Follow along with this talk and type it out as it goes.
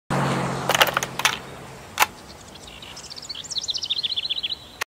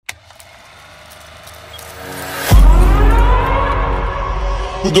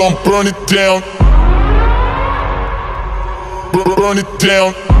We gon' burn it down. Burn it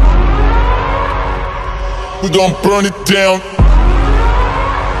down. We gon' burn it down.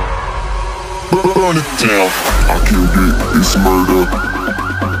 Burn it down. I killed it, it's murder.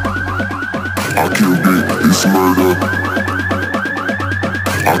 I killed it, it's murder.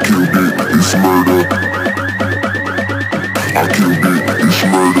 I killed it, it's murder. I killed it, it's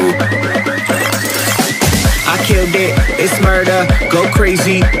murder. I killed it, it's murder. Go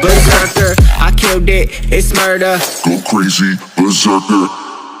crazy, berserker. I killed it, it's murder. Go crazy, berserker.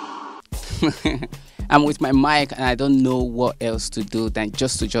 I'm with my mic and I don't know what else to do than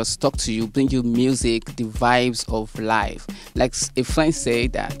just to talk to you, bring you music, the vibes of life. Like a friend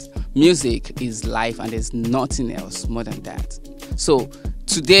said that music is life and there's nothing else more than that. So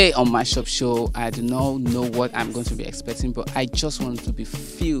today on Mashup show, I do not know what I'm going to be expecting, but I just want to be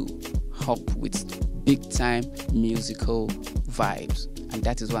filled up with big time musical vibes, and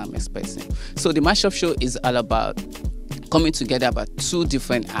that is what I'm expecting. So the Mashup show is all about coming together about two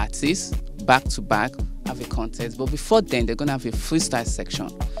different artists back to back, have a contest, but before then they're gonna have a freestyle section.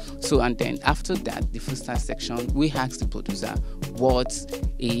 So and then after that, the freestyle section, we ask the producer what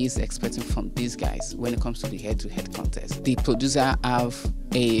he is expecting from these guys when it comes to the head-to-head contest. The producer have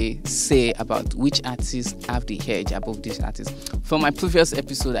a say about which artists have the edge above these artists. From my previous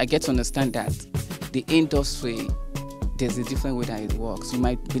episode, I get to understand that the industry, there's a different way that it works. You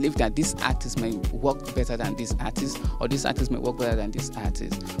might believe that this artist may work better than this artist, or this artist may work better than this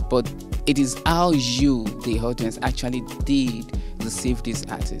artist, but it is how you, the audience, actually did receive this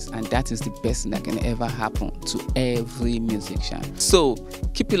artist, and that is the best thing that can ever happen to every musician. So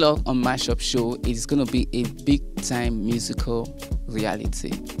keep it locked on Mashup show. It is going to be a big time musical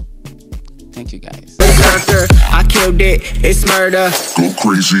reality. Thank you guys. Berserker, I killed it, it's murder. Go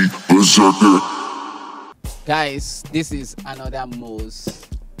crazy, berserker. Guys, this is another most,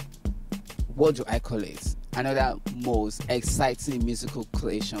 what do I call it? Another most exciting musical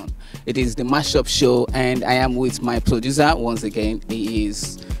creation. It is the Mashup show, and I am with my producer once again. He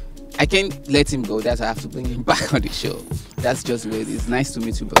is, I can't let him go, that's why I have to bring him back on the show. That's just the way it is. Nice to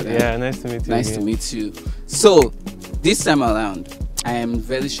meet you, brother. Yeah, nice to meet you. Nice to meet you. So this time around, I am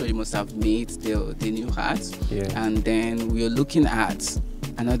very sure you must have met the new art. Yeah. And then we are looking at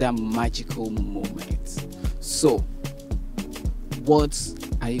another magical moment. So, what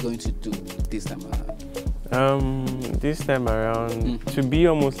are you going to do this time around? This time around, to be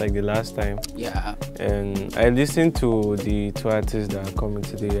almost like the last time. Yeah. And I listened to the two artists that are coming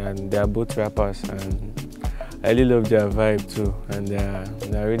today, and they are both rappers, and I really love their vibe too, and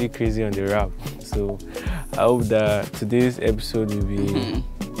they're really crazy on the rap. So I hope that today's episode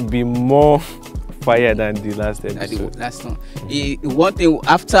will be more fire than the last episode. Last one. One thing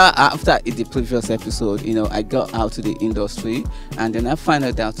after the previous episode, you know, I got out to the industry, and then I found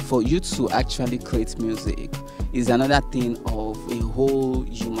out that for you to actually create music is another thing of a whole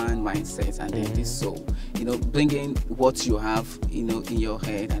human mindset, and then this soul. You know, bringing what you have, you know, in your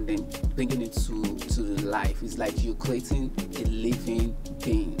head, and then bringing it to life. It's like you're creating a living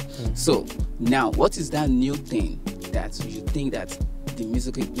being. So now, what is that new thing that you think that the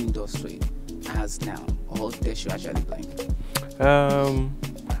musical industry has now, or they should actually bring?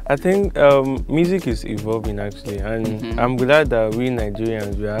 I think music is evolving actually, and I'm glad that we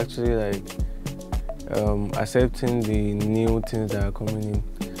Nigerians, we are actually like accepting the new things that are coming in,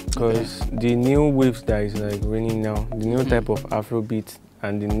 because the new waves that is like raining now, the new type of Afrobeat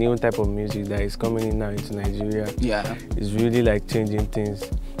and the new type of music that is coming in now into Nigeria, is really like changing things.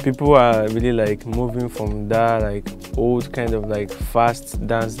 People are really like moving from that like old kind of like fast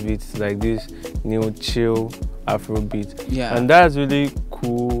dance beats like this new chill Afrobeat, and that's really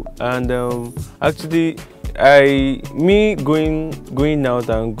cool. And actually, me going out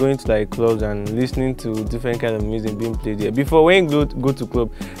and going to like clubs and listening to different kind of music being played there. Before, when you go to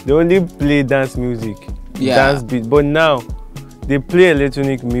club, they only play dance music, dance beat, but now they play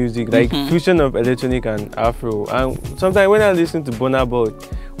electronic music, like fusion of electronic and Afro. And sometimes when I listen to Burna Boy,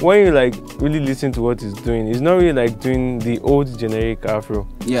 when you like really listen to what he's doing, it's not really like doing the old generic Afro.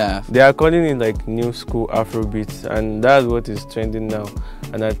 Yeah. They are calling it like new school Afro beats, and that's what is trending now.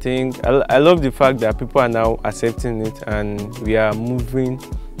 And I think I love the fact that people are now accepting it, and we are moving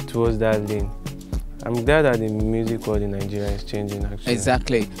towards that lane. I'm glad that the music world in Nigeria is changing actually.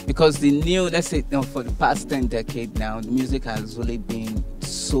 Exactly, because the new, let's say, for the past 10 decades now, the music has really been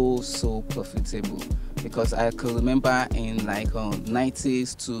so profitable. Because I could remember in like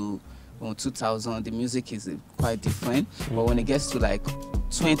 90s to 2000, the music is quite different. But when it gets to like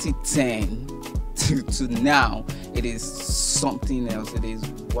 2010 to now, it is something else. It is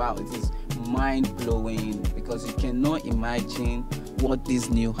wow, it is mind-blowing, because you cannot imagine what these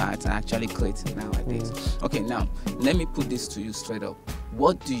new arts are actually creating nowadays. Okay, now let me put this to you straight up.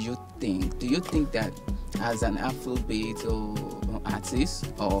 What do you think? Do you think that as an Afrobeat or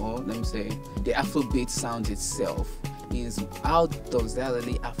artist, or let me say the Afrobeat sound itself, is how does that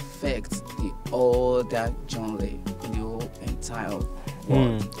really affect the other genre in the whole entire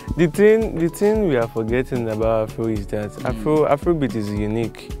world? The thing we are forgetting about Afro is that Afrobeat is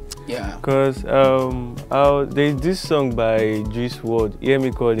unique. Yeah. Because there's this song by Juice WRLD, Hear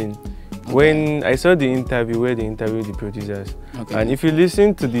Me Calling. Okay. When I saw the interview where they interviewed the producers, and if you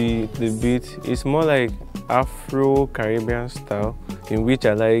listen to the beat, it's more like Afro-Caribbean style, in which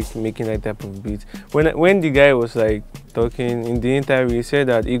I like making that type of beat. When the guy was like talking in the interview, he said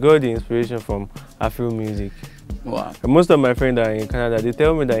that he got the inspiration from Afro music. Wow. And most of my friends that are in Canada, they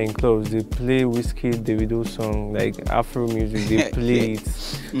tell me that in clubs they play Whiskey Davido song, like Afro music, they play it.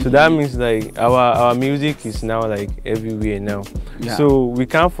 So that means like our music is now like everywhere now. Yeah. So we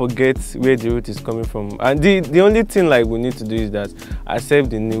can't forget where the root is coming from. And the only thing like we need to do is that accept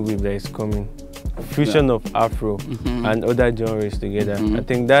the new wave that is coming. Fusion of Afro and other genres together. I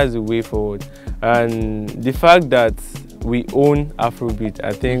think that's the way forward. And the fact that we own Afrobeat,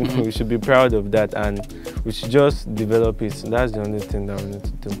 I think we should be proud of that, and we should just develop it. That's the only thing that we need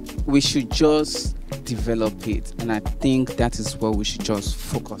to do. We should just develop it, and I think that is what we should just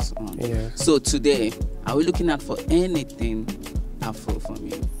focus on. Yeah. So today, are we looking out for anything Afro from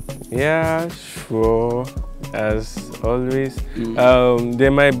you? Yeah, sure. As always,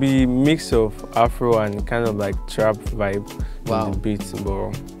 there might be mix of Afro and kind of like trap vibe in the beats,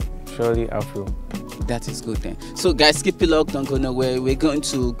 but surely Afro. That is good then. So guys, keep it locked, don't go nowhere. We're going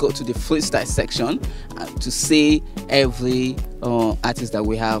to go to the freestyle section to see every artist that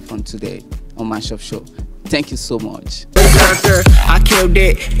we have on today on Mashup Show. Thank you so much. Berserker, I killed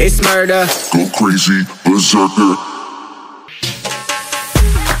it, it's murder. Go crazy, berserker.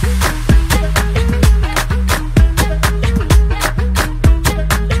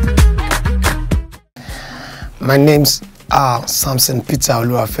 My name's Samson Peter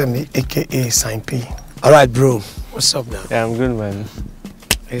Oluwafemi, aka Sign P. Alright, bro. What's up now? Yeah, I'm good, man.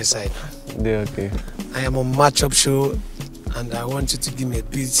 Hey, side. They're okay. I am on Mashup Show, and I want you to give me a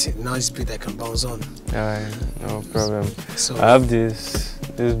beat, a nice beat I can bounce on. Alright, no problem. So I have this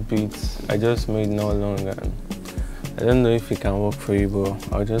beat I just made not long, and I don't know if it can work for you,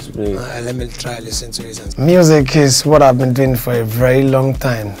 but I'll just play it. Let me try listen to it. Music is what I've been doing for a very long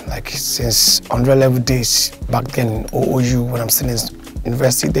time, like since 100 level days back then in OOU when I'm still in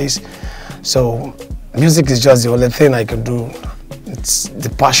university days. So music is just the only thing I can do. It's the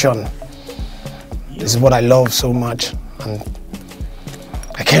passion. It's what I love so much, and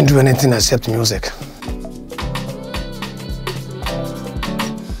I can't do anything except music.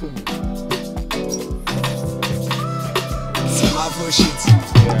 Shit.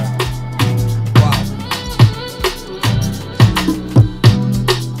 Yeah. Wow.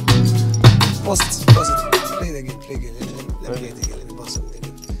 Pause it. Play it again. Let me play it again. Let me pause it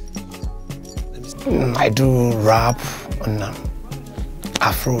again. I do rap and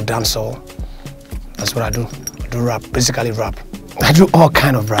Afro dancehall. That's what I do. I do rap, basically rap. I do all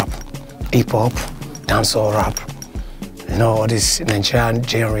kind of rap. Hip hop, dancehall rap. You know, all this Nigerian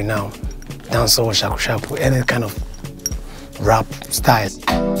genre now. Dancehall, shaku shaku, any kind of rap style.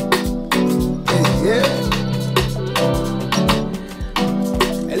 Yeah.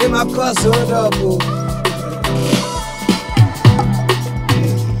 My class up.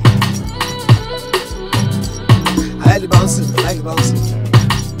 I like the bouncing.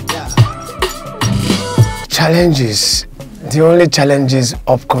 Yeah. Challenges. The only challenges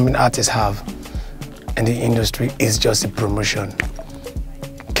upcoming artists have in the industry is just the promotion.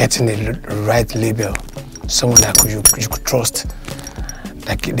 Getting the right label. Someone that you could trust,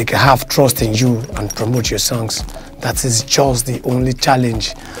 like they can have trust in you and promote your songs. That is just the only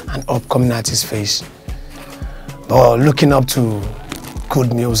challenge an upcoming artist face. But looking up to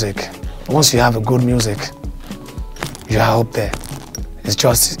good music, once you have a good music, you are up there. It's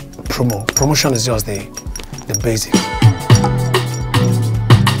just promotion is just the basic.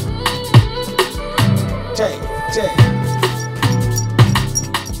 Jay.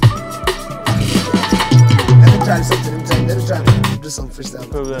 Let me try to do some freestyle.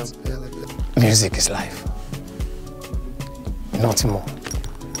 Music is life. Nothing more.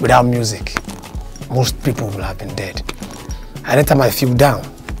 Without music, most people will have been dead. Anytime I feel down,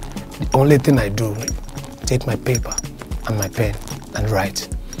 the only thing I do is take my paper and my pen and write.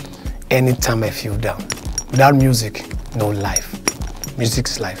 Anytime I feel down. Without music, no life. Music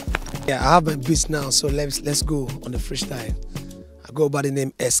is life. Yeah, I have my beats now, so let's go on the freestyle. I go by the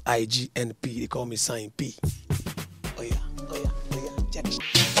name SIGNP. They call me Sign P. Oh yeah.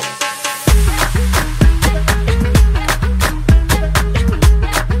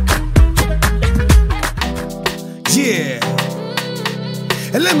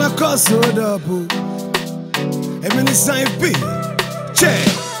 let my car sold up. Even the sign B. Check.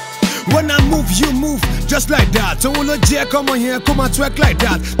 When I move, you move just like that. So will you come on here, come and twerk like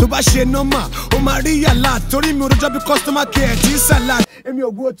that. To buy shit no ma, oh Maria lot. Tori me job customer care, this salad. Emi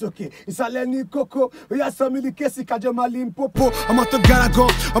ogbo toke, isale ni koko. Oya so mi li kesi kajo ma Limpopo. Omo to garagon,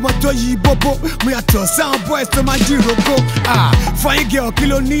 omo to yi bobo. Me ato sound boys to my jiroko. Ah, fine girl,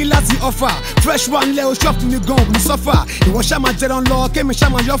 kilo ni lati offer. Fresh one leo shop ni gon ni suffer. Iwo sha ma jeron lo, kemi sha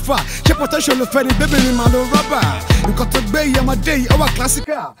ma yofa. She potential lo fe ni baby mi ma lo rubber. Nkan to gbe ye ma day, owa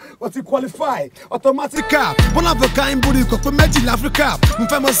classical. To qualify, automatic car. One of a kind booty, cook for Magic Africa.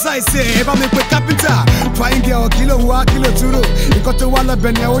 Famous size, say, if I make a carpenter. Fine girl, kilo, kilo, turo. You got to walla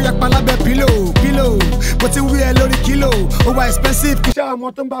bene, oh, yak palabe, pillow. But in we a lorry kilo, oh, why expensive? Kisha,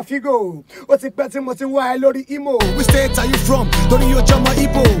 motomba figo. What's it better, what's in why lorry emo? Which state are you from? Don't you jama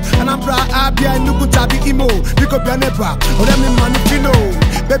Ibo? And I'm bra, Abia, Nukutabi emo. Pick up your nepa, or them in Manifino.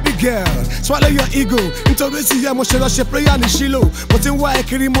 Baby girl, swallow your ego. Introduce you, Moshe, she pray on the shilo. But in why I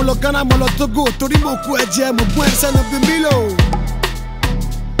carry Molo Ghana, Molo Togo, Torimo, Kueje, Mugwen, son of the Milo.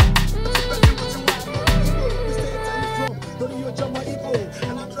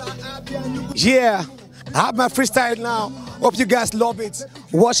 Yeah, I have my freestyle now. Hope you guys love it.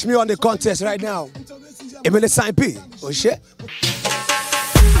 Watch me on the contest right now. Emily Sign P. Oh shit.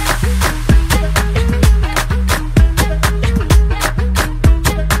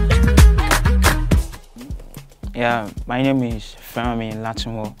 Yeah, my name is Femi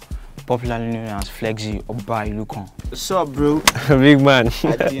Latimore, popularly known as Flexi Oba Ilukon. What's up, bro? Big man. I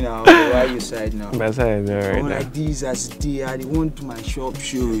think now, why you side now? My side right now. Like this as day, I want to my shop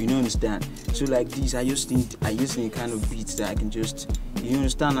show, you know, understand? So like this, I just think kind of beats that I can just, you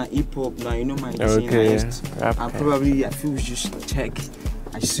understand, like hip hop now, you know my design. Okay. I feel just check.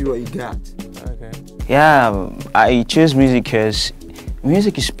 I see what you got. Okay. Yeah, I chose music because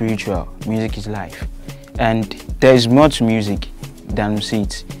music is spiritual, music is life. And there's more to music than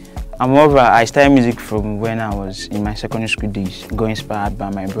it. Moreover, I started music from when I was in my secondary school days, got inspired by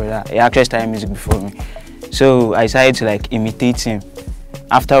my brother. He actually started music before me. So I decided to like imitate him.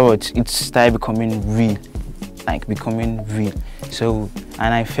 Afterwards, it started becoming real, So,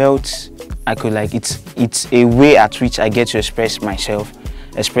 and I felt I could like, it's a way at which I get to express myself,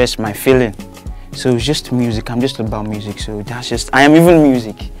 express my feeling. So it's just music, I'm just about music. So that's just, I am even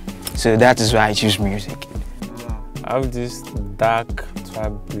music. So that is why I choose music. I have this dark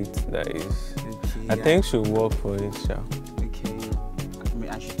trap beat that is, I think should work for it, yeah. Okay, I mean,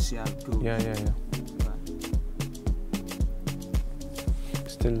 I should see how it goes. Yeah.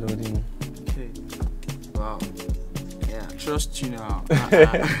 Still loading. Okay, wow. Yeah, trust you now.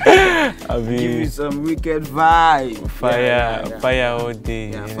 I'll be give me some wicked vibe. Fire all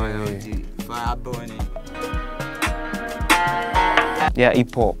day. Yeah, fire all day. Fire burning. Yeah,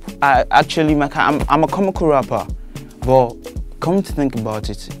 hip hop. I'm a comical rapper, but come to think about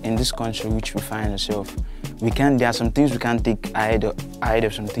it, in this country which we find ourselves, there are some things we can't take ahead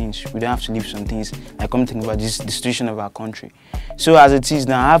of some things. We don't have to leave some things. Like come to think about the situation of our country. So as it is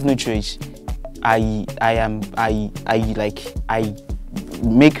now, I have no choice. I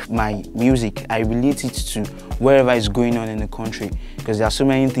make my music, I relate it to wherever is going on in the country, because there are so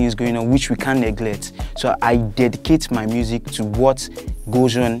many things going on which we can't neglect. So I dedicate my music to what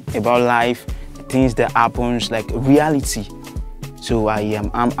goes on about life, things that happens, like reality. So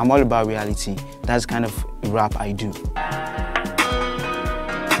I'm all about reality. That's kind of rap I do. Yeah,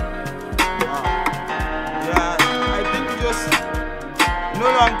 I think just no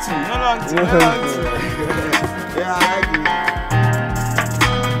long thing. Yeah, I like it.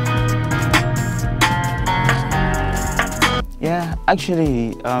 Yeah,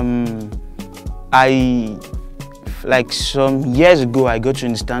 actually, like some years ago, I got to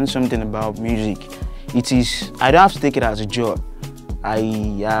understand something about music. I don't have to take it as a job. I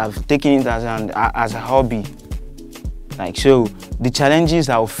have taken it as a hobby. Like, so the challenges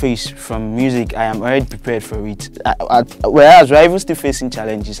I'll face from music, I am already prepared for it. Whereas we're even still facing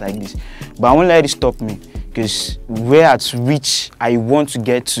challenges like this. But I won't let it stop me, because where at which I want to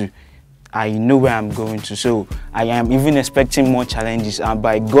get to, I know where I'm going to. So I am even expecting more challenges, and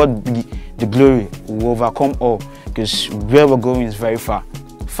by God be the glory, we'll overcome all, because where we're going is very far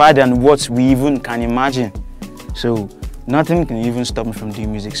than what we even can imagine. So nothing can even stop me from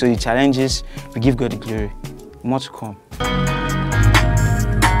doing music. So the challenges, we give God the glory. More to come. Wow,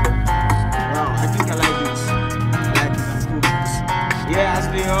 I think I like this. Yeah, as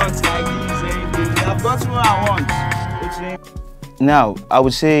they want like this, I've got what I want. Now, I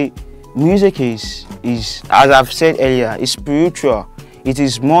would say music is, as I've said earlier, is spiritual. It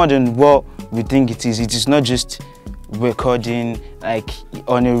is more than what we think it is. It is not just recording like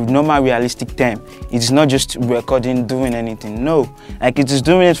on a normal realistic time. It's not just recording, doing anything. No, like it is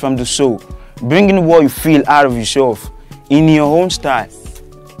doing it from the soul, bringing what you feel out of yourself in your own style.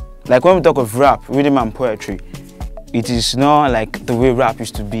 Like when we talk of rap, rhythm and poetry, it is not like the way rap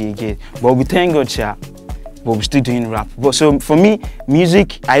used to be again. But we thank God, but we're still doing rap. But so for me,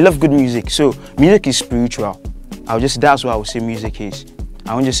 music, I love good music. So music is spiritual. That's what I would say music is.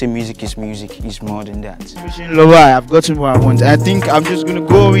 I won't just say music is music, it's more than that. Lover, I've gotten what I want. I think I'm just gonna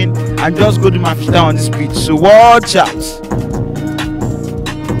go in and just go do my freestyle on this beat. So watch out.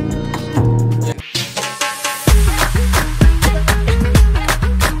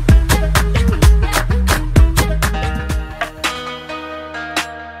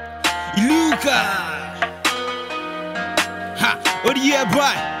 Luca. Ha, what do you have,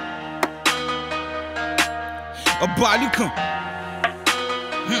 boy? A boy, Luca.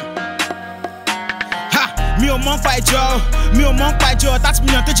 Mi ò mọ̀ pa ìjọ, mi ò mọ̀ pa ìjọ, that's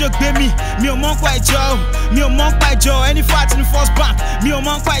million tó jẹ́ gbé mi. Mi ò mọ̀ pa ìjọ, mi ò mọ̀ pa ìjọ, any fight in the first bank. Mi ò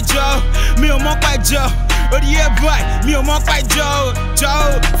mọ̀ pa ìjọ, mi ò mọ̀ pa ìjọ, odi yeah boy, mi ò mọ̀ pa ìjọ,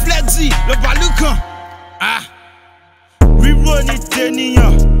 Joe, Flexi, ló bá lùkàn. Ríro ni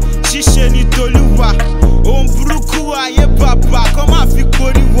tènìyàn, ṣíṣe ni tolúwa, ohun burúkú ayé bàbá, kọ́ máa fi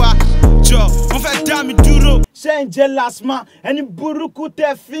porí wa. Jọ, wọ́n fẹ́ dá mi dúró. Ṣé ń jẹ́ lasma? Ẹni burúkú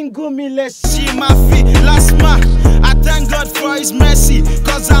tẹ fíngún mi lẹ ṣì máa fi lasma. I thank God for his mercy,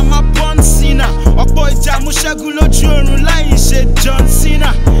 cause I'm a born sinner. Ọ̀pọ̀ ìjà mú ṣẹ́gun lójú oorun láì ṣe John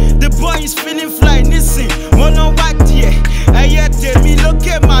Cena. The boy is feeling fly nísìn, wọ́n náà wá díẹ̀. Ẹyẹ tèmi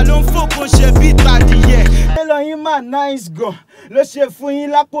lókè mà ló ń fòkun ṣe bí tadìyẹ. Ẹlọ yín mà nice gan, ló ṣe fún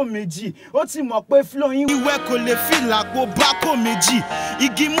yín lápò méjì. Ó ti mọ̀ pé flow yín wíwẹ́ kò lè fi làpò bákò méjì.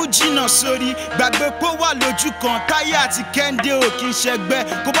 Igi mú jìnnà sórí, gbàgbé pé ó wà lójú kan. Táyé àti Kẹ́ndé ò kí ń ṣẹgbẹ́,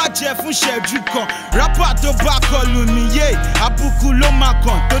 kó bá jẹ fún ṣẹ́jú kan. Rápà tó bá kọlù mí yé, àbùkù ló máa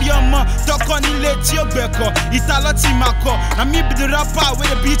kàn. Torí ọmọ tọkọ nílé tí ó gbẹ̀kọ̀, ìta ló ti máa kọ̀. Na me be the rapper wey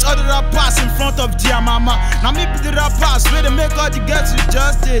dey beat all the rappers in front of their mama. Na me be the rappers wey dey make all the girls to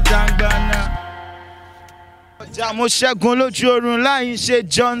just stay dangbana. Ọjà mo ṣẹ́gun lójú oorun láì ṣe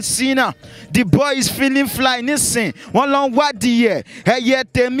John Cena. The boy is feeling fly nísìn, wọ́n lọ ń wádìí ẹ̀. Ẹyẹ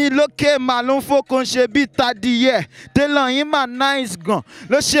tèmi lókè mà ló ń fòkun ṣe bí tadìyẹ. Télọ̀ yín mà nice gan,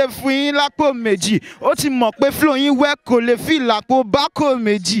 ló ṣe fún yín lápò méjì. Ó ti mọ̀ pé flow yín wẹ́ kò lè fi làpò bákò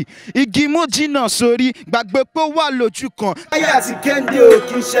méjì. Igi mú jìnnà sórí, gbàgbé pé ó wà lójú kan. Táyé àti Kẹ́ndé ò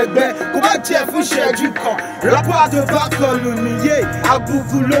kí ń ṣẹgbẹ́, kó bá jẹ fún ṣẹ́jú kan. Rápà tó bá kọlù mí yé,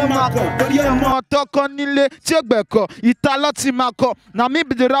 àbùkù ló máa kàn. Torí ọmọ tọkọ nílé tí ó gbẹ̀kọ̀, ìta ló ti máa kọ̀. Na me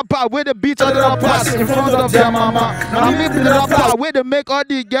be the rapper wey dey beat all the rappers in front of their mama. Na me be the rapper wey dey make all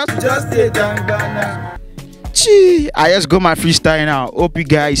the girls just stay dangbana. Gee, I just got my freestyle now. Hope you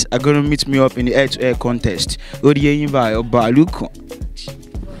guys are gonna meet me up in the air-to-air contest. Odiye Yinba Obaluko.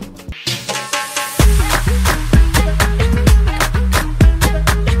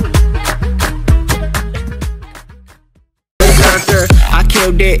 I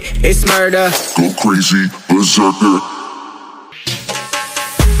killed it, it's murder. Go crazy, berserker.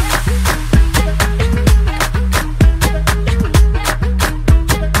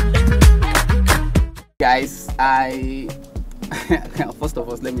 Guys, first of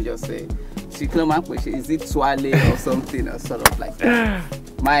all, let me just say, is it Twale or something or sort of like that?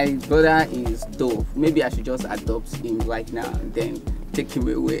 My brother is dope. Maybe I should just adopt him right now and then take him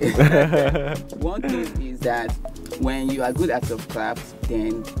away. One thing is that when you are good at your craft,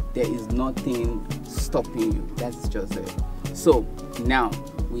 then there is nothing stopping you. That's just it. So now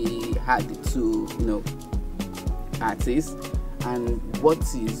we had the two, artists, and what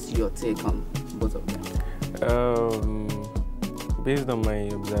is your take on both of them? Based on my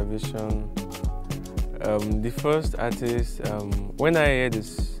observation, the first artist, when I heard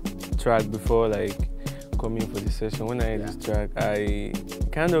this track before, like coming for the session, when I heard this track, I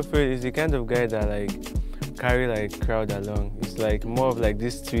kind of feel he's the kind of guy that like carry like crowd along. It's like more of like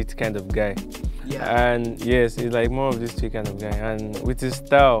this street kind of guy. Yeah. And yes, it's like more of this street kind of guy. And with his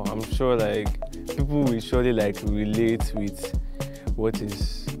style, I'm sure like people will surely like relate with what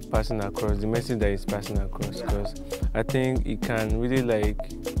is passing across, the message that is passing across, because I think it can really like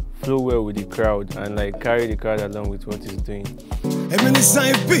flow well with the crowd and like carry the crowd along with what he's doing.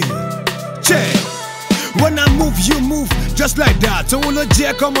 When I move, you move, just like that. So will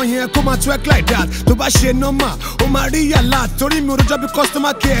J come on here, come and twerk like that. To buy shit no ma, oh Maria lad. Tori me roja be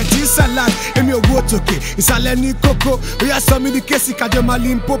customer care, this salad. Emi owo toke, isale ni koko. We are some in the case, kajo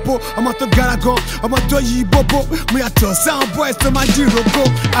malin popo. I'm to garagon, I'm to yi bobo. Me a to sound boys to my jiroko.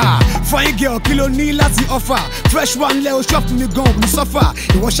 Ah, fine girl, kilo ni lazi offer. Fresh one leo shop me gon, me suffer.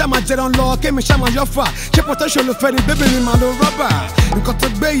 You wash my jet on law, came me shama yoffa. She potential of any baby me man no rubber. You got to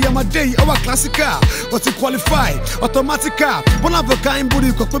be my day, our classical. But to qualify, automatica. One of a kind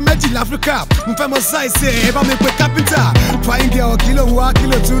booty, cock magic Africa. My famous size say, ever make a carpenter. Fine girl, kilo wa,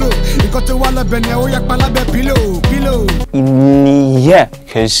 kilo turo. You got to walla beneo, yak palabe pillow. Yeah,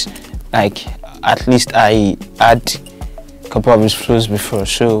 because like at least I had a couple of his flows before.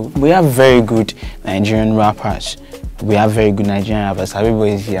 So we have very good Nigerian rappers. We have very good Nigerian rappers.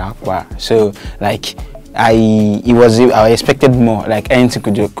 Everybody is here. So like I expected more. Like anything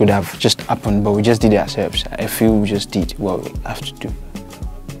could have just happened, but we just did it ourselves. I feel we just did what we have to do.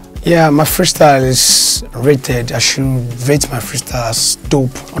 Yeah, my freestyle is rated. I should rate my freestyle as dope,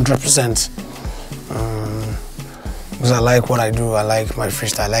 100%. Because I like what I do. I like my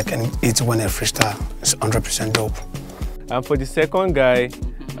freestyle. I like it when a freestyle is 100% dope. And for the second guy,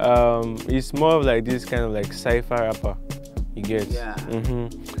 it's more of like this kind of like sci-fi rapper. You get? Yeah.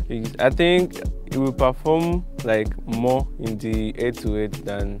 I think he will perform like more in the 808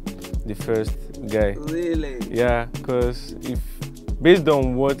 than the first guy. Really? Yeah, because based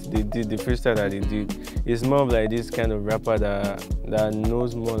on what they did, the freestyle that they did, it's more of like this kind of rapper that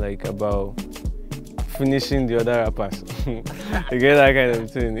knows more like about finishing the other rappers. You get that kind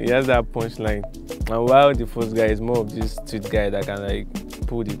of thing. He has that punchline. And while the first guy is more of this street guy that can like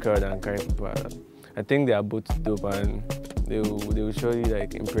pull the crowd and carry people out. I think they are both dope and they will surely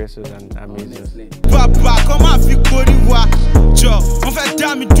like impress us and amaze us. Papa, come on, fi kori wa. Jo, on fait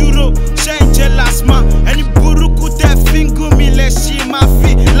dami duro. Change last man. Any buruku te fingu mi le shi ma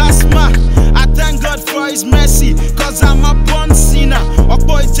fi last man. I thank God for His mercy, cause I'm a born sinner.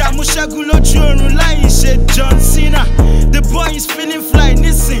 Ọ̀pọ̀ ìjà mú ṣẹ́gun lójú oorun láì ṣe John Cena. The boy is feeling fly,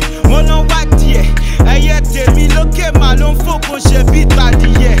 nísìn, mo lọ wá díẹ̀. Ẹyẹ tèmi lókè mà ló ń fòkun ṣe bí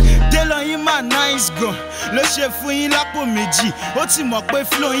tadìyẹ. Délọ yín mà nice gan, ló ṣe fún yín lápò méjì. Ó ti mọ̀ pé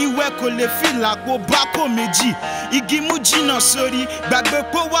flow yín wẹ́ kò lè fi làpò bákò méjì. Igi mú jìnnà sórí, gbàgbé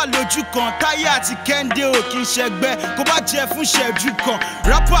pé ó wà lójú kan. Táyé àti Kẹ́ndé ò kí ń ṣẹgbẹ́, kó bá jẹ fún ṣẹ́jú kan.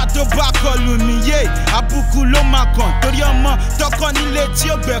 Rapper tó bá kọlù mi yé, àbùkù ló máa kàn. Torí ọmọ tọkọ nílé tí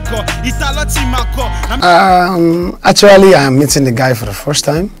ó gbẹ̀kọ̀, ìta ló ti máa kọ. Actually, I'm meeting the guy for the first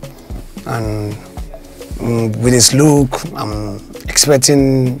time. And with his look, I'm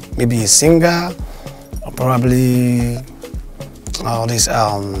expecting maybe a singer or probably all this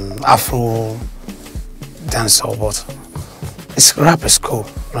Afro dancer, but his rap is cool.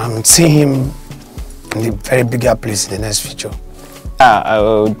 I'm seeing him in a very bigger place in the next future. I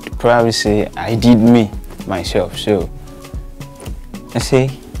would probably say I did me myself. So I say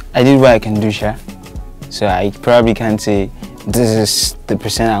I did what I can do, sha. So I probably can't say this is the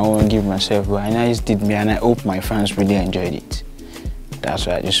percent I want to give myself, but I just did me, and I hope my fans really enjoyed it. That's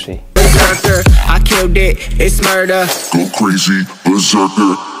what I just say. Berserker, I killed it, it's murder. Go crazy,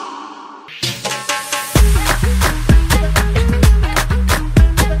 berserker.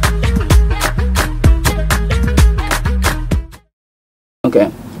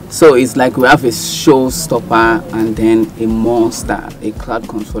 Okay, so it's like we have a showstopper and then a monster, a crowd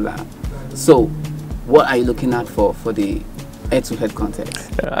controller. So what are you looking at for the head-to-head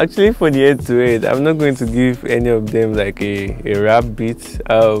contest? Actually, for the head-to-head, I'm not going to give any of them like a rap beat.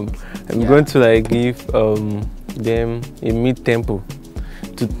 I'm going to like give them a mid-tempo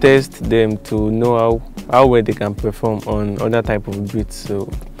to test them to know how well they can perform on other type of beats. So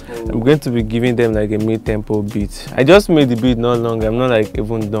I'm going to be giving them like a mid-tempo beat. I just made the beat not long. I'm not like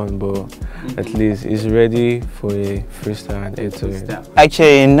even done, but at least it's ready for a freestyle and head-to-head.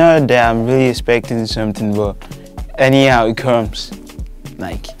 Actually, not that I'm really expecting something, but anyhow it comes.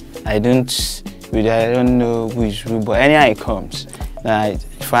 Like I don't know which route, but anyhow it comes. Like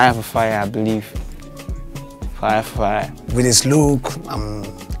fire for fire, I believe. Fire for fire. With his look, I'm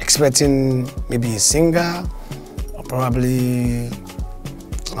expecting maybe a singer or probably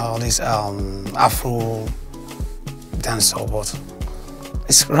all this Afro dancer, but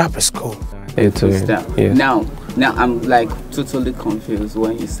his rap is cool. Yeah. Now I'm like totally confused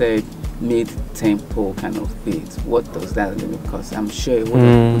when you said mid-tempo kind of beat. What does that mean? Because I'm sure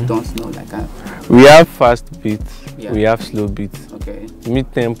people don't know like that. We have fast beats, we have slow beats. Okay.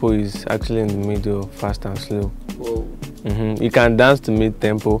 Mid-tempo is actually in the middle, fast and slow. Whoa. You can dance to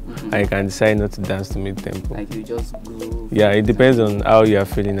mid-tempo and you can decide not to dance to mid-tempo. Like you just groove. Yeah, it depends on how you are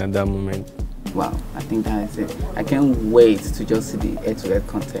feeling at that moment. Wow, I think that is it. I can't wait to just see the head-to-head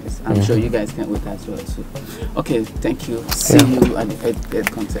contest. I'm sure you guys can wait as well too. Okay, thank you. See you at the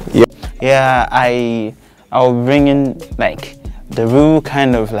head-to-head contest. Yeah, I'll bring in like the real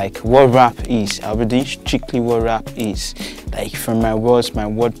kind of like what rap is. I'll be doing strictly what rap is. Like from my words, my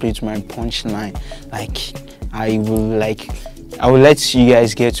wordplay to my punchline. Like I will let you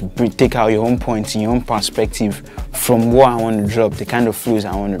guys get to take out your own points in your own perspective from what I want to drop, the kind of flows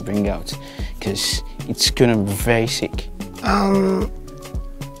I want to bring out, because it's gonna be very sick. I'm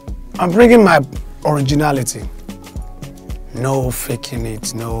bringing my originality. No faking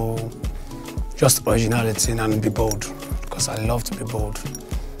it, no, just originality and be bold, because I love to be bold.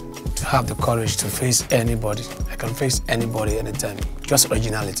 To have the courage to face anybody. I can face anybody anytime. Just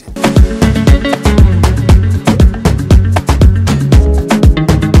originality.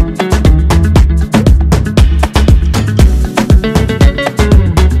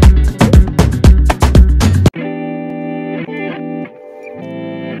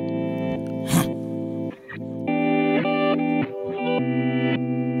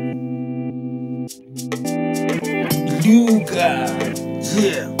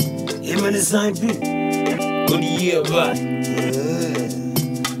 Sign B. Go the year back.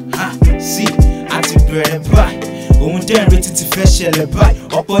 See, I took bread by. Ohun dẹ́n retí ti fẹ́ ṣẹlẹ̀ báyìí.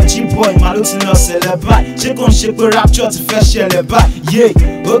 Ọ̀pọ̀ G-boy máa ló ti lọ ṣẹlẹ̀ báyìí. Ṣé kò ń ṣe pé rapture ti fẹ́ ṣẹlẹ̀ báyìí? Yeah,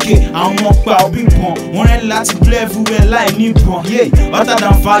 okay, àwọn ọmọ pa òbí bọ̀n. Wọ́n rẹ́ láti play everywhere láì ní bọ̀n. Yeah, hotter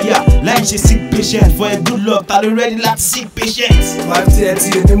than fire, láì ṣe sick patient. For a good luck, ta ló ready láti sick patient?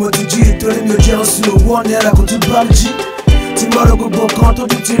 5:30 ni mo ti jí, torí mi ò jẹun sí owó náírà kò tún bá mi jí. Tí mo rọ gbogbo kan tó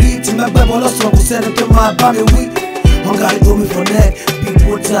di ti rí, tí má gbẹ́bọ̀ lọ́sàn-án kò sẹ́ni tó máa bá mi wí. Hunger hold me for neck, big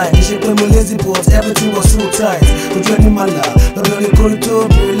bow tie. Níṣe pé mo lazy but everything was so tight. Ojú ẹni máa là, lọ́dọ̀ ní kórìtó,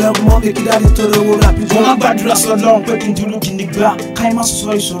 bèrè lẹ́gùn mọ́ mi kí dáadé tó lówó rà píjọ́. Mo máa gbàdúrà sọ́lọ́run pé kí n dúró kí n nígbà. Káyé má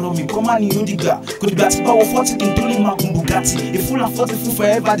sọ ìṣòro mi, kó má ní yóò dìgbà. Kò dìgbà tí báwo 40 kí n tó lè máa gun Bugatti. Ìfúnra 40 fún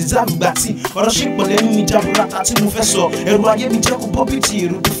forever deserve ìgbà tí. Ọ̀rọ̀ ṣì pọ̀ lẹ́nu mi jaburata tí mo fẹ́ sọ. Ẹ̀rù ayé mi jẹ́ kó bọ́bí ti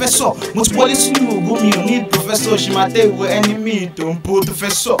èrò tó fẹ́ sọ. Mo ti wọlé sínú ògo mi ò ní professor. Ṣì máa tẹ́ ìwé ẹni mi tó ń bó tó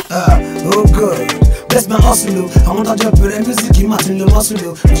fẹ́ sọ. Oh God, bless my hustle. Àwọn tájọ́ bẹ̀rẹ̀ music kì í máa ti ń lo muscle.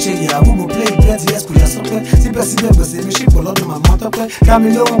 Mo ṣe ìyàwó mo play plenty yes kò yẹ sọ pé. Síbẹ̀síbẹ̀ gbèsè mi ṣì pọ̀ lọ́dún màmá tọ́pẹ́. Dá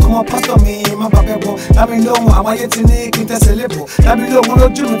mi lóhùn kọ́mọ pásítọ̀ mi má bàa fẹ́ bọ̀. Dá mi lóhùn àwọn ayé ti ní kí n tẹ̀sẹ̀ lébọ̀. Dá mi lóhùn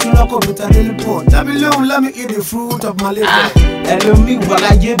lójú mi tún lọ́kọ̀ mi ta délé pọ̀. Dá mi lóhùn let me eat the fruit of my labour. Ẹlòmíì wà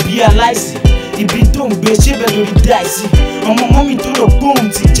láyé bí aláìsí. Ibi tó ń gbé ṣé bẹ́ẹ̀ lórí dáìsí. Ọmọ mọ́mí tó lọ gbóhùn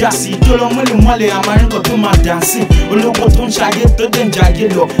ti já sí. Tó lọ mọ́lẹ̀ àmárìnkọ̀ tó máa dànsí. Olówó tó ń ṣayé tó dẹ̀ ń jayé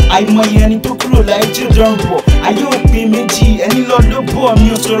lọ. Àìmọye ẹni tó kúrò láyé tí ó dọ̀rùn bọ̀. Ayé òpin méjì ẹni lọ ló bọ̀.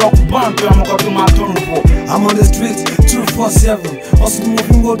 Mi ò sọ̀rọ̀ kù bá ń pẹ́ ọmọkọ tó máa tọrùn bọ̀. I'm on the street 247. Hustle mo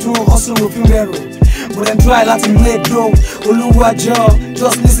fi ń wojú, hustle mo fi ń bẹ̀rù. But I try láti make dough. Olúwàjọ́,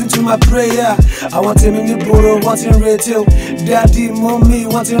 just listen to my prayer. Àwọn tèmi ní gbòòrò wọ́n ti ń retí o. Daddy, mommy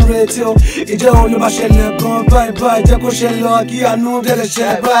wọ́n ti ń retí o. Ìjẹ́ òun ló máa ṣẹlẹ̀ gan báyìí báyìí. Jẹ́ kó ṣe lọ kí àánú dẹ́dẹ̀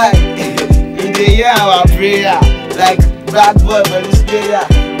ṣẹlẹ̀ báyìí. In the year our prayer, like bad boy but it's prayer.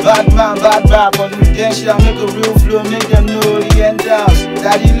 Bad man, bad bad, but redemption make a real flow, make them know the end house.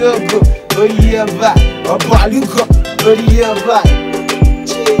 Daddy logo, oh yeah back. Ọ̀pọ̀ àlùkò, oh yeah back.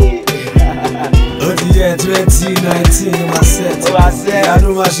 Ó ti yẹ 2019 ni máa set. Ìyanu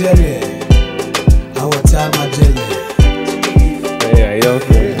máa ṣẹlẹ̀, àwọn tá a máa jẹlẹ̀. Yeah, you don't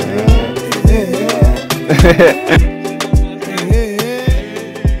feel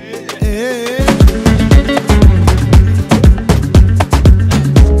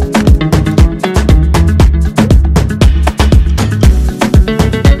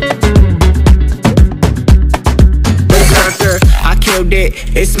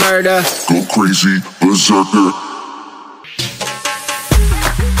It's murder. Go crazy, berserker.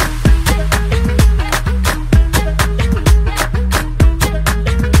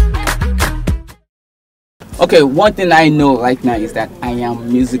 Okay, one thing I know right now is that I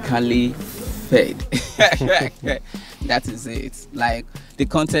am musically fed. That is it. Like, the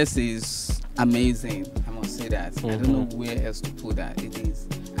contest is amazing. I must say that. I don't know where else to put that. It is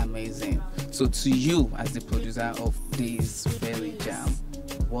amazing. So to you, as the producer of this very jam,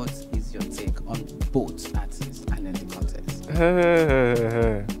 what is your take on both artists and then the contest?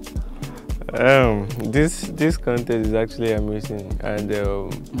 This contest is actually amazing, and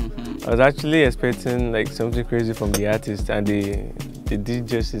I was actually expecting like something crazy from the artist, and they did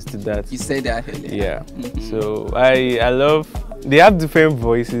justice to that. You said that earlier. Yeah. So I love, they have different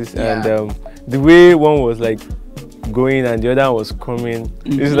voices, and the way one was like going and the other was coming,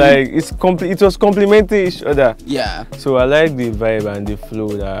 it's like it was complementing each other. Yeah. So I like the vibe and the flow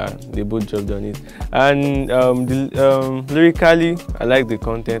that they both dropped on it, and lyrically I like the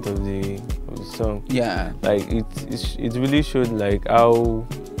content of the the song. Yeah. Like it really showed like how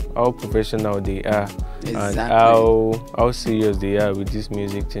professional they are, exactly. and how serious they are with this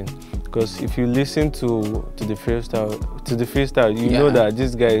music thing. Because if you listen to the freestyle, you know that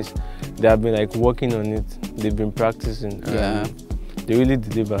these guys, they have been like working on it. They've been practicing. And they really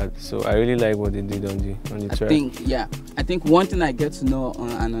delivered. So I really like what they did on the track. I think one thing I get to know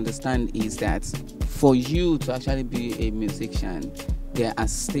and understand is that for you to actually be a musician, there are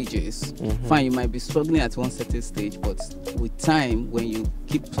stages. Fine, you might be struggling at one certain stage, but with time, when you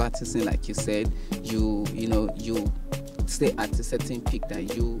keep practicing, like you said, you stay at a certain peak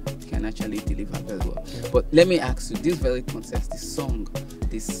that you can actually deliver very well. But let me ask you, this very concept, the song,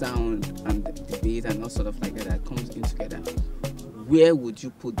 the sound, and the beat, and all sort of like that comes in together, where would you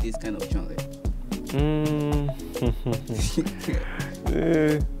put this kind of genre?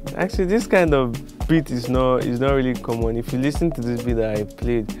 Actually, this kind of beat is not really common. If you listen to this beat that I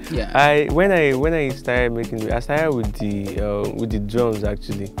played, when I started making it, I started with the drums.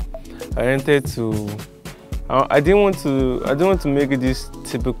 Actually, I wanted to. I didn't want to make it this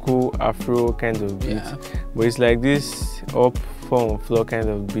typical Afro kind of beat, but it's like this up form floor kind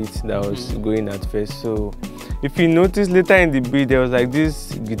of beat that was going at first. So if you notice later in the beat, there was like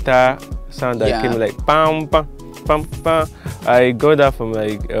this guitar sound that came like pam pam pam pam. I got that from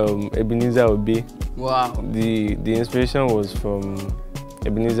like Ebenezer Obey. Wow. The inspiration was from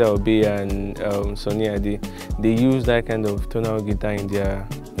Ebenezer Obey and Sonny Ade. They use that kind of tonal guitar in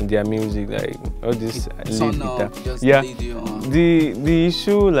their music, like all this lead guitar. The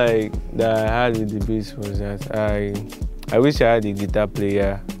issue like that I had with the beats was that I wish I had a guitar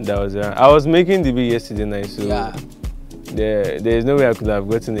player that was around. I was making the beat yesterday night, so there's no way I could have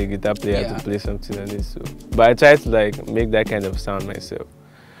gotten a guitar player to play something on this. So, but I tried to like make that kind of sound myself.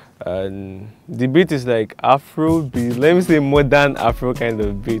 And the beat is like Afro beat. Let me say modern Afro kind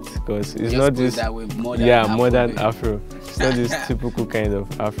of beat, because it's not this. Modern Afro. It's not this typical kind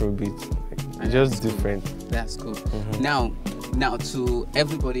of Afro beat. It's just different. That's cool. Now to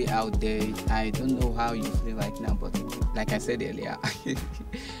everybody out there, I don't know how you feel right now, but like I said earlier,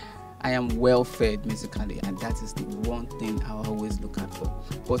 I am well fed musically, and that is the one thing I always look out for.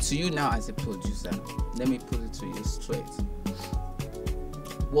 But to you now as a producer, let me put it to you straight.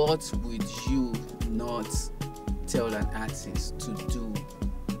 What would you not tell an artist to do?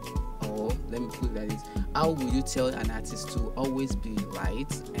 Or let me put it like this: how would you tell an artist to always be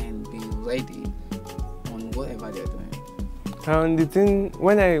right and be ready on whatever they're doing? The thing,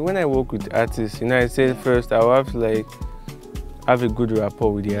 when I work with artists, I said first I will have to like have a good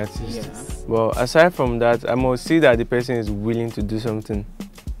rapport with the artist. Well, aside from that, I must see that the person is willing to do something.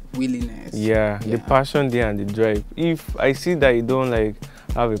 Willingness. The passion there and the drive. If I see that you don't like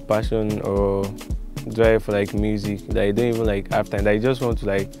have a passion or drive for like music, that you don't even like have time, that you just want to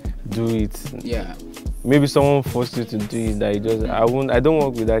like do it. Maybe someone forced you to do it, that you just I don't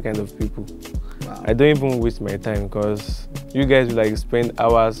work with that kind of people. Wow. I don't even waste my time, because you guys will like spend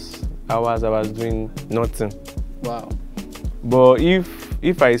hours doing nothing. Wow. But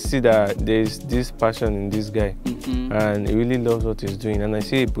if I see that there's this passion in this guy and he really loves what he's doing, and I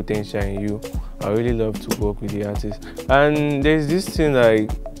see a potential in you, I really love to work with the artist. And there's this thing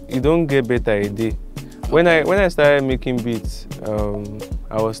like you don't get better a day. When I started making beats,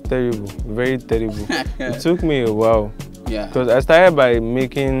 I was terrible, very terrible. It took me a while. Because I started by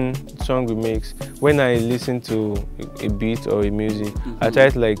making song remix. When I listen to a beat or a music, I try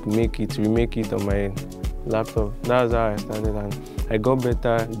to like remake it on my laptop. That's how I started, and I got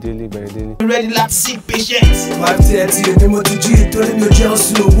better daily by daily. Ready, let's see patience. 5:30 ni mo ti jí torí mi ò jẹun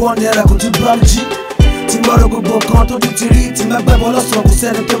sí owó náírà kò tún bá mi jí. Tí mo rò gbogbo kan tó ti rí, tí mo gbẹ́bọ̀ lọ́sàn-án kò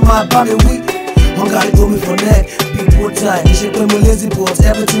sẹ́ni tó máa bá mi wí. Hunger got me for neck, big bow tie. She put me lazy but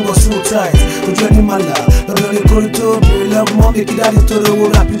everything was so tight. Could you any man laugh? Don't really call it to me, love mom, make it out into the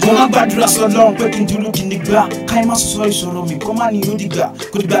world. Mo máa gbàdúrà sọ́lọ́run pé kí n dúró kí n nígbà. Káyé má sọ ìṣòro mi, kó má ní yóò dìgbà.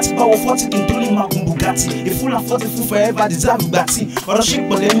 Kò dìgbà tí báwo 40 kí n tó lè máa gun Bugatti. A full and 40 full forever deserve Bugatti. Ọ̀rọ̀ ṣì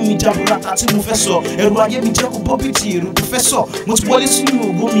pọ̀ lẹ́nu mi jaburata tí mo fẹ́ sọ. Ẹ̀rù ayé mi jẹ́ kó bọ́ bí ti èrò professor. Mo ti wọlé sínú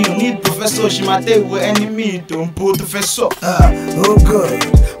ògo mi ò ní professor. Ṣì máa tẹ ìwé ẹni mi tó ń bó tó fẹ́ sọ. Oh God,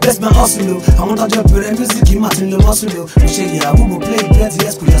 bless my hustle. I want to jump with music.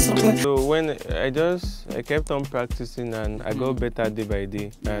 So when I kept on practicing, and I got better day by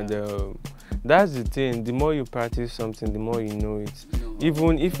day, and that's the thing. The more you practice something, the more you know it.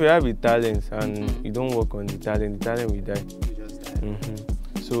 Even if you have a talent and you don't work on the talent will die.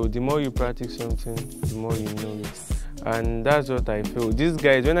 So the more you practice something, the more you know it. And that's what I feel. These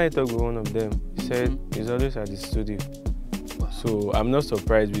guys, when I talked with one of them, he said he's always at the studio. So I'm not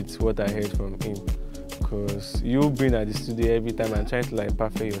surprised with what I heard from him. Because you being at the studio every time and trying to like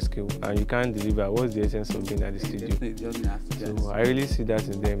perfect your skill and you can't deliver. What's the essence of being at the studio? So I really see that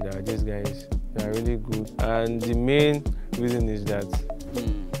in them, that these guys, they are really good. And the main reason is that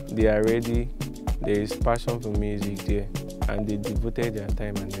they are ready, there is passion for music there, and they devoted their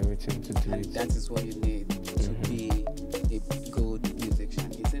time and everything to do it. That is what you need to be a good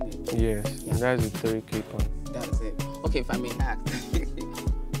musician, isn't it? Yes, yeah. That's the 3K point. That's it. Okay, if I may ask,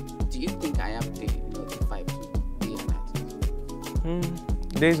 do you think I have the vibe to be an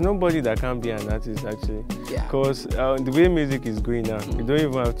artist? There's nobody that can be an artist actually. Yeah. Because the way music is going now, you don't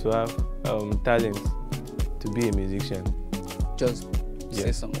even have to have talent to be a musician. Just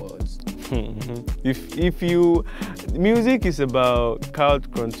say some words. If you, music is about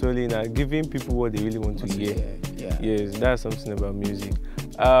crowd controlling and giving people what they really want to hear. Yeah. Yes, that's something about music.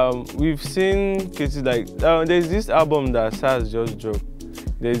 We've seen cases like there's this album that SARS just dropped.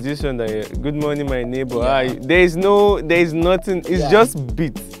 There's this one that Good Morning My Neighbor. Yeah. There's nothing. It's just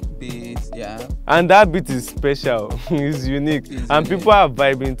beats. Yeah. And that beat is special. It's unique. And people are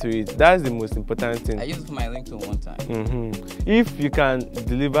vibing to it. That's the most important thing. I used it for my ringtone one time. If you can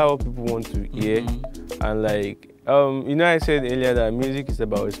deliver what people want to hear, and like, I said earlier that music is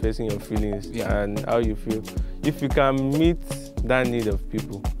about expressing your feelings and how you feel. If you can meet that need of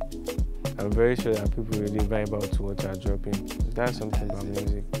people, I'm very sure that people really vibe out to what you're dropping. That's something about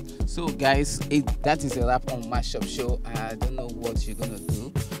music. So guys, that is a wrap on Mashup Show. I don't know what you're gonna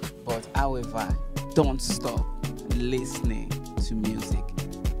do, but however, don't stop listening to music.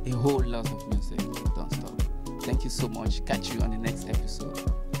 A whole lot of music. Don't stop. Thank you so much. Catch you on the next episode.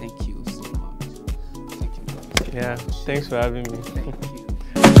 Thank you so much. Thank you, brother. Yeah, thanks for having me. Thank you.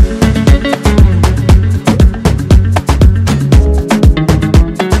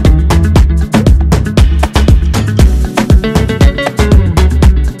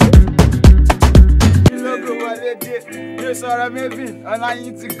 And I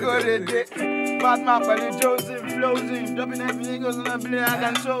need to go today. Batman for the Joseph, floating, dropping everything goes on a blade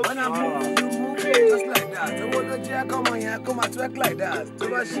and show. When I move, you move it just like that. The one that you come on here, come and twerk like that. To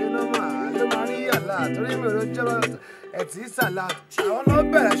my shit no man, the money a lot. To the it's a lot. I want no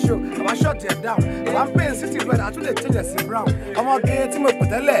better show. I'm a shut it down. I'm paying city but I told the change brown. I'm a gay team up with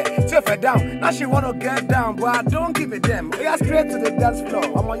the leg, take her down. Now she wanna get down, but I don't give a damn. We are straight to the dance floor.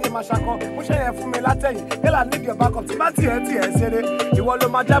 I'm on your mashako. Push your for me, Latin. Hell, I need your back up to my TNT. Said it. You want to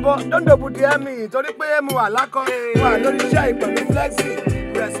my jabo? Don't double dare me. Don't you pay me a lack of? Well, don't you share but flexi.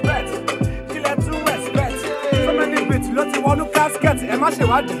 Respect. Kill it to respect. So many bits, lots of one who casket. Am I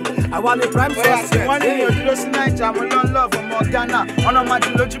I want to prime success. One in your close night, I'm alone love for Morgana. On a match,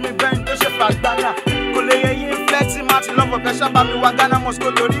 look me bang, to Shafagana. Coley, flexing, match love of Besha, Baby Wagana, must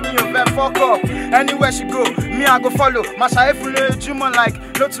go to leave me over, fuck up. Anywhere she go, me, I go follow. Masha, if you Juma like,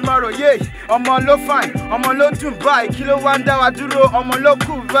 no tomorrow, yay. I'm on low fine, I'm on low to buy. Kilo one down, I do low, I'm on low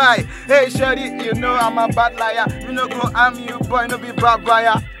cool buy. Hey, Shady, you know I'm a bad liar. You know, go, I'm you, boy, no be bad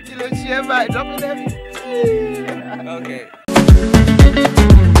buyer. Kilo, she ever, drop it every. Okay.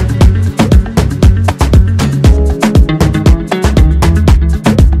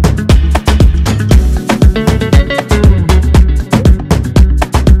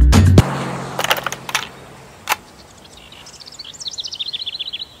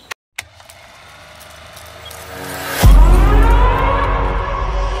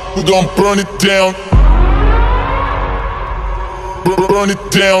 We gon' burn it down. Burn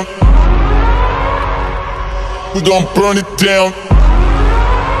it down. We gon' burn it down.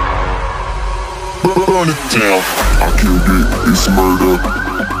 Burn it down. I killed it, it's murder.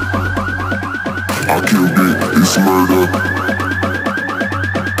 I killed it, it's murder.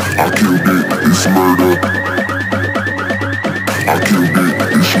 I killed it, it's murder. I killed it,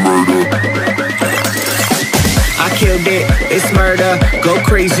 it's murder. I killed it, it's murder. Go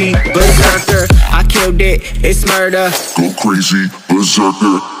crazy, berserker. I killed it, it's murder. Go crazy,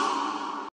 berserker.